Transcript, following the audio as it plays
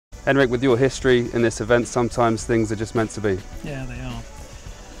Henrik, with your history in this event, sometimes things are just meant to be. Yeah, they are.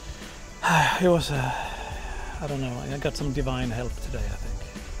 It was, I don't know, I got some divine help today, I think.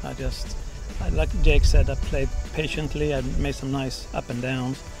 Like Jake said, I played patiently, I made some nice up and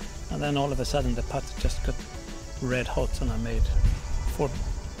downs, and then all of a sudden the putt just got red hot and I made 4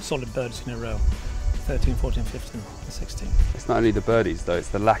 solid birdies in a row. 13, 14, 15, and 16. It's not only the birdies though, it's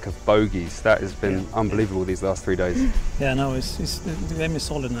the lack of bogeys. That has been unbelievable these last 3 days. Yeah, no, the game is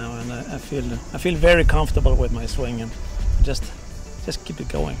solid now, and I feel very comfortable with my swing, and just keep it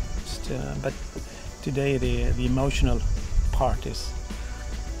going. But today the emotional part is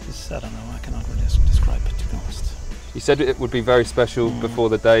I don't know, I cannot really describe it, to be honest. You said it would be very special before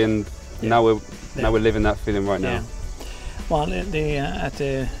the day, and now we're living that feeling right now. Yeah. Well, at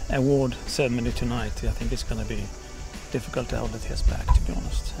the award ceremony tonight, I think it's going to be difficult to hold the tears back, to be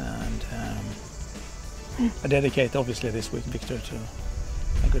honest. And I dedicate, obviously, this week victory to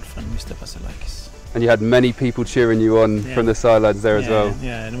my good friend Mr Vassilakis. And you had many people cheering you on from the sidelines there as well.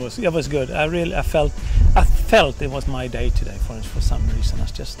 Yeah, and it was good. I felt it was my day today for some reason. I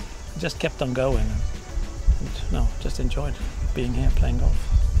just kept on going and just enjoyed being here playing golf.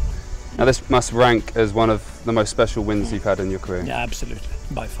 Now this must rank as one of the most special wins you've had in your career. Yeah, absolutely,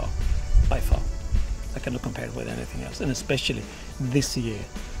 by far. I cannot compare it with anything else, and especially this year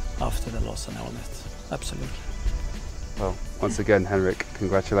after the loss on Elnet. Absolutely. Well, once again, Henrik,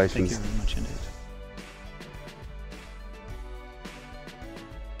 congratulations. Thank you very much indeed.